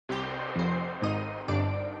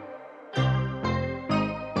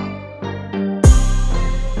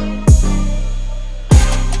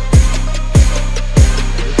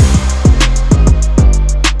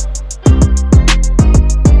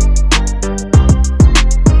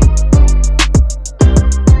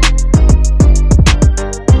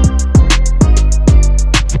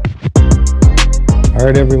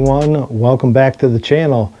everyone, welcome back to the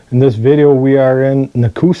channel. In this video we are in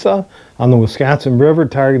Nekoosa on the Wisconsin River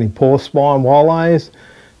targeting post spawn walleyes. It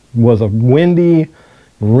was a windy,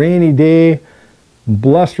 rainy day,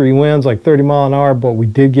 blustery winds like 30 miles an hour, but we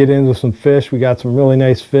did get into some fish. We got some really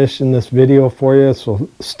nice fish in this video for you, so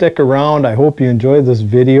stick around. I hope you enjoyed this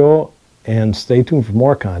video and stay tuned for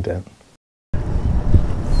more content.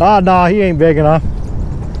 Oh no, he ain't big enough.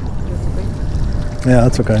 Yeah,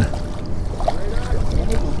 that's okay.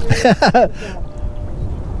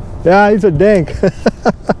 Yeah, he's a dink.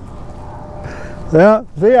 Yeah,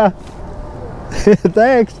 see ya.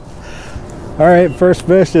 Thanks. All right, first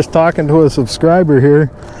fish, just talking to a subscriber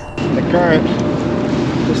here. The current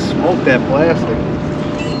just smoked that plastic.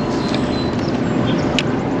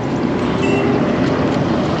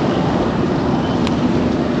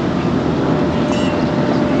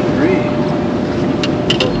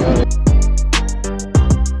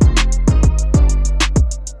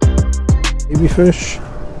 Baby fish.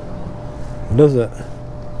 What is it?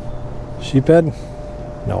 Sheephead?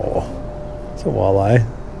 No, it's a walleye.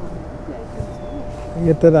 You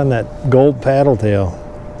get that on that gold paddle tail.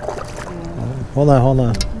 Hold on, hold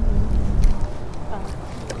on.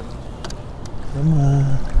 Come on.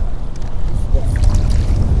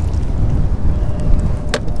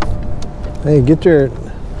 Hey, get your,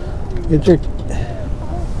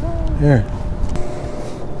 here.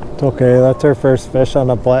 It's okay, that's our first fish on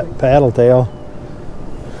the paddle tail.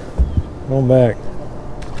 Going back.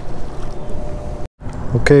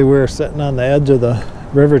 Okay, we're sitting on the edge of the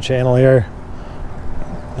river channel here.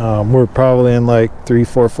 We're probably in like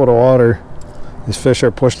 3-4 foot of water. These fish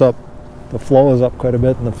are pushed up, the flow is up quite a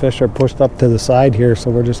bit, and the fish are pushed up to the side here,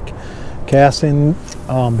 so we're just casting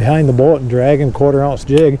behind the boat and dragging 1/4 ounce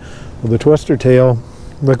jig with a twister tail,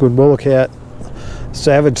 liquid willow cat,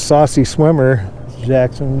 savage saucy swimmer, as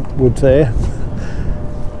Jackson would say.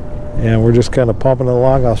 And we're just kind of pumping it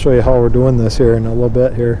along. I'll show you how we're doing this here in a little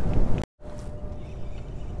bit here.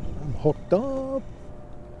 I'm hooked up.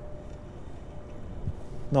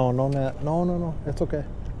 No, no net. No, no, no. It's okay.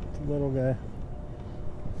 It's a little guy.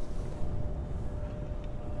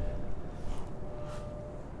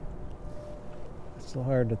 It's so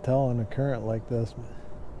hard to tell in a current like this.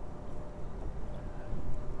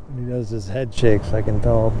 When he does his head shakes, I can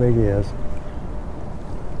tell how big he is.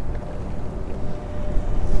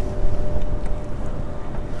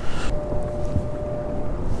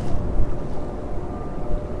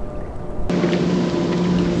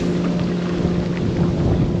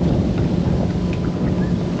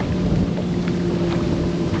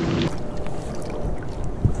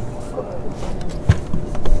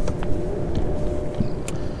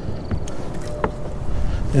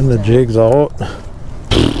 And the jig's out.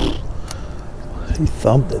 He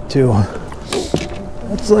thumped it too.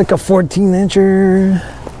 That's like a 14-incher.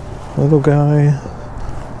 Little guy.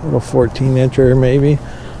 Little 14-incher maybe.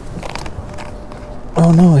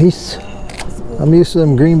 Oh no, I'm used to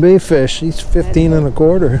them Green Bay fish. He's 15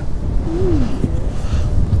 1/4.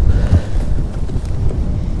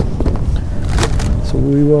 So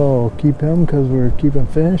we will keep him because we're keeping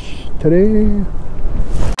fish today.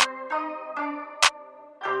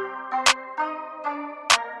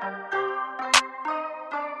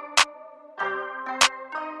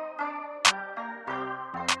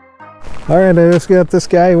 All right, I just got this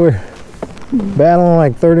guy. We're battling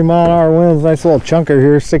like 30 mile an hour winds. Nice little chunker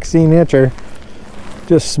here, 16-incher.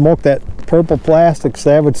 Just smoked that purple plastic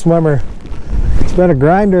savage swimmer. It's been a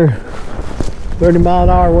grinder. 30 mile an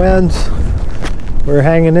hour winds. We're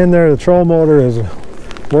hanging in there. The troll motor is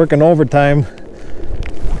working overtime.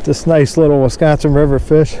 This nice little Wisconsin River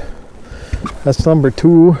fish. That's number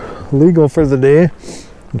 2, legal for the day.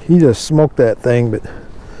 He just smoked that thing, but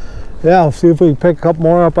yeah, I'll see if we can pick a couple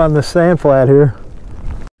more up on the sand flat here.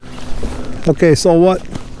 Okay, so what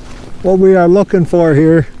we are looking for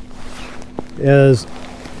here is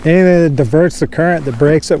anything that diverts the current, that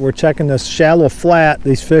breaks it. We're checking this shallow flat.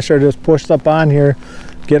 These fish are just pushed up on here,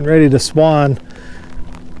 getting ready to spawn.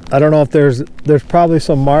 I don't know if there's probably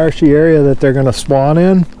some marshy area that they're gonna spawn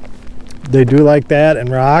in. They do like that and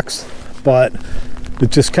rocks, but it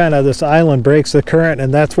just kind of, this island breaks the current,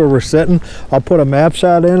 and that's where we're sitting. I'll put a map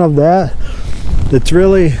shot in of that. It's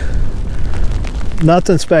really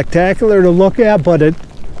nothing spectacular to look at, but it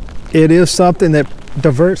is something that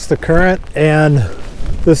diverts the current, and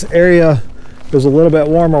this area is a little bit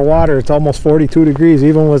warmer water. It's almost 42 degrees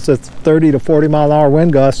even with its 30 to 40 mile an hour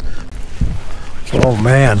wind gust. Oh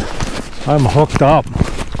man, I'm hooked up.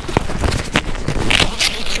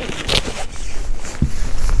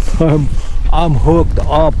 I'm hooked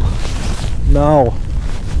up now.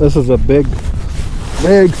 This is a big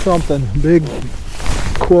something, big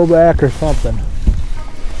quillback or something.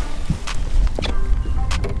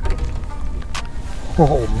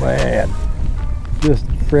 Oh man, just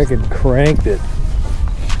freaking cranked it.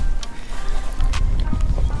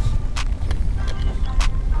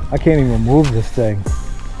 I can't even move this thing.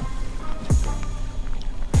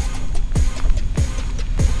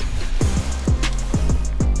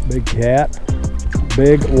 Big cat,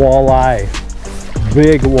 big walleye,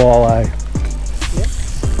 big walleye.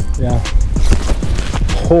 Yep. Yeah.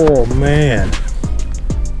 Oh man,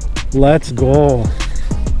 let's go.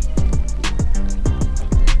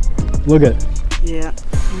 Look at it. Yeah.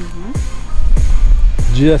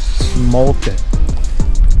 Just smoked it.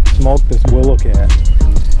 Smoked this willow cat.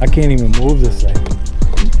 I can't even move this thing.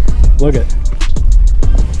 Look at it.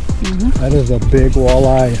 That is a big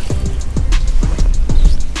walleye.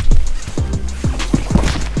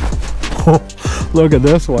 Look at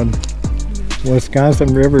this one.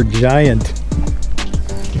 Wisconsin River Giant.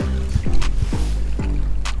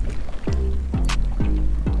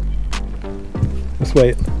 Just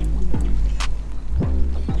wait.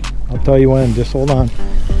 I'll tell you when, just hold on.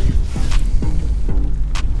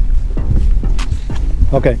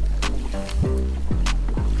 Okay.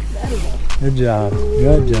 Good job.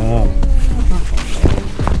 Good job.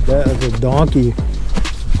 That is a donkey.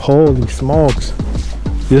 Holy smokes.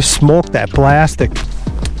 Just smoked that plastic.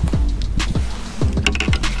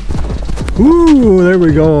 Ooh, there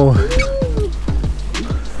we go.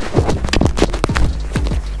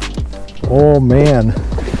 Oh man.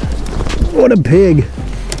 What a pig.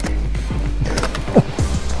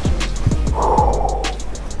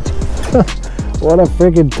 What a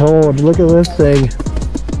freaking toad. Look at this thing.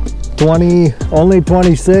 Only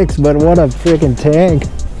 26, but what a freaking tank.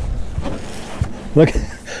 Look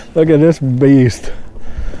at this beast.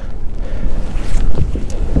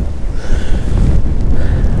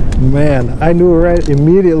 Man, I knew right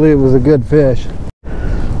immediately it was a good fish.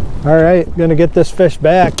 All right, gonna get this fish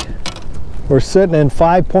back. We're sitting in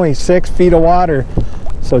 5.6 feet of water.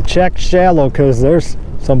 So check shallow, because there's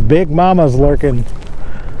some big mamas lurking.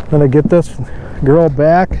 Gonna get this girl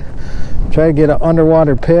back, try to get an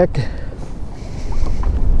underwater pick.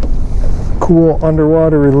 Cool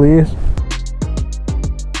underwater release.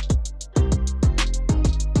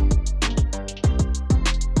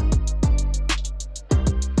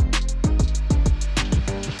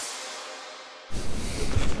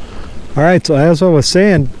 All right, so as I was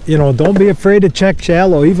saying, you know, don't be afraid to check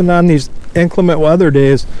shallow, even on these inclement weather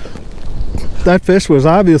days. That fish was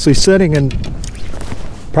obviously sitting in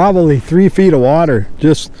probably 3 feet of water.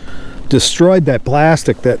 Just destroyed that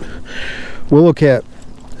plastic. That willow cat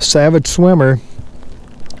savage swimmer.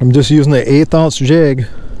 I'm just using the 1/8 ounce jig,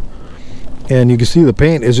 and you can see the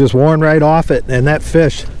paint is just worn right off it, and that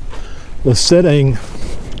fish was sitting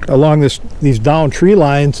along these down tree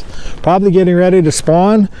lines, probably getting ready to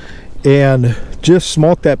spawn, and just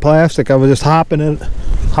smoked that plastic. I was just hopping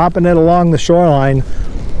it along the shoreline.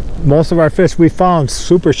 Most of our fish we found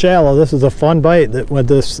super shallow. This is a fun bite that with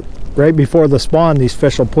this right before the spawn, these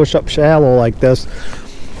fish will push up shallow like this.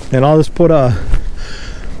 And I'll just put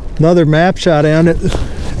another map shot on it.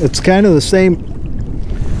 It's kind of the same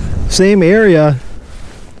area,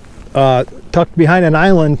 tucked behind an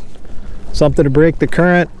island, something to break the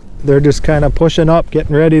current. They're just kind of pushing up,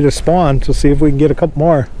 getting ready to spawn, to see if we can get a couple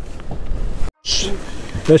more.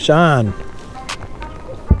 Fish on.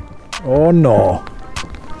 Oh no.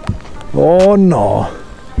 Oh no.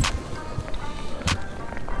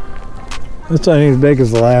 This ain't as big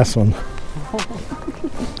as the last one.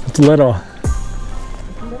 It's little.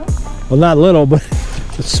 Well, not little, but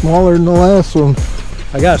it's smaller than the last one.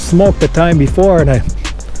 I got smoked the time before and I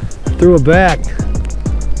threw it back.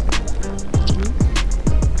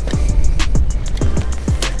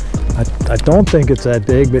 I don't think it's that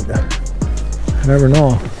big, but I never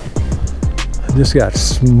know. I just got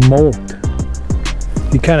smoked.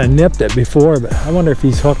 He kind of nipped it before, but I wonder if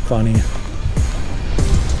he's hooked funny.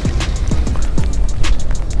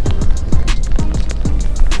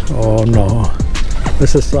 Oh no,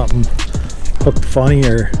 this is something hooked funny,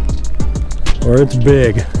 or it's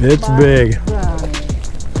big. It's big.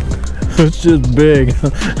 It's just big.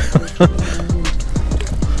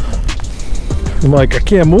 I'm like, I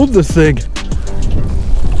can't move this thing.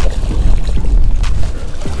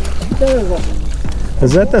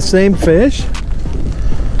 Is that the same fish?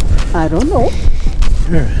 I don't know.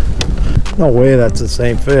 No way that's the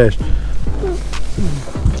same fish.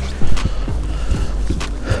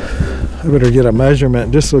 I better get a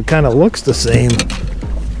measurement just so it kind of looks the same.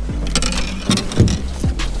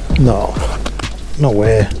 No. No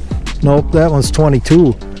way. Nope, that one's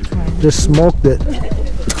 22. Just smoked it.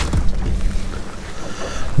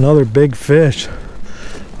 Another big fish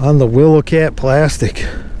on the willow cat plastic.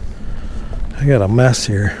 I got a mess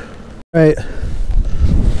here. All right,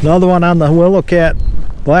 another one on the willow cat,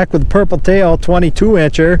 black with purple tail, 22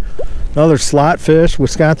 incher. Another slot fish,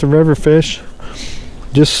 Wisconsin river fish.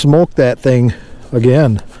 Just smoked that thing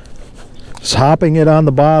again. Just hopping it on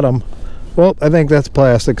the bottom. Well, I think that's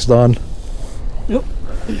plastic's done. Yep.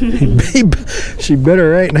 She bit her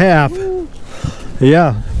right in half.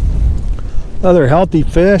 Yeah. Another healthy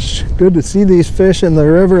fish. Good to see these fish in the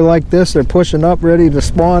river like this. They're pushing up, ready to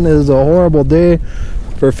spawn. It is a horrible day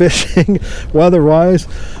for fishing, weather-wise,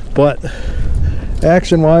 but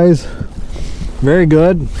action-wise, very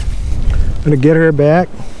good. I'm gonna get her back.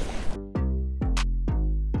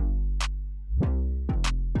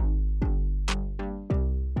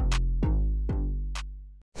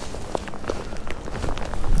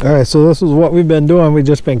 All right, so this is what we've been doing. We've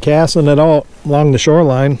just been casting it out along the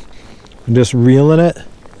shoreline, just reeling it,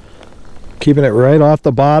 keeping it right off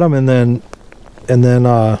the bottom, and then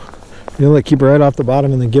reel it, keep it right off the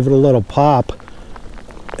bottom, and then give it a little pop,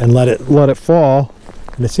 and let it fall.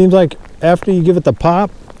 And it seems like after you give it the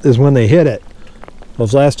pop is when they hit it.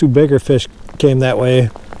 Those last two bigger fish came that way,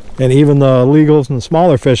 and even the illegals and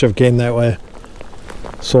smaller fish have came that way.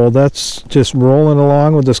 So that's just rolling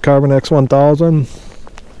along with this Carbon X1000.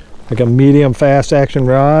 Like a medium fast action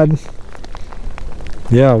rod.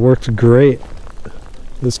 Yeah, it works great.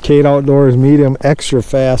 This KADE Outdoors medium extra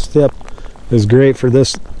fast tip is great for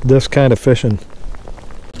this kind of fishing.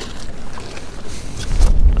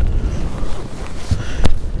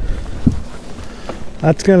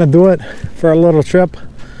 That's gonna do it for our little trip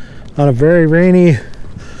on a very rainy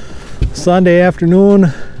Sunday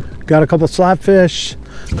afternoon. Got a couple slot fish,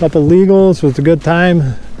 a couple legals. It was a good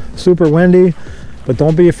time. Super windy. But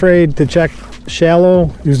don't be afraid to check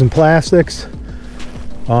shallow using plastics.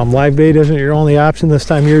 Live bait isn't your only option this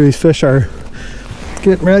time of year. These fish are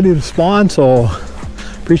getting ready to spawn, so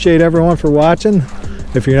appreciate everyone for watching.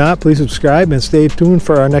 If you're not, please subscribe and stay tuned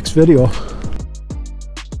for our next video.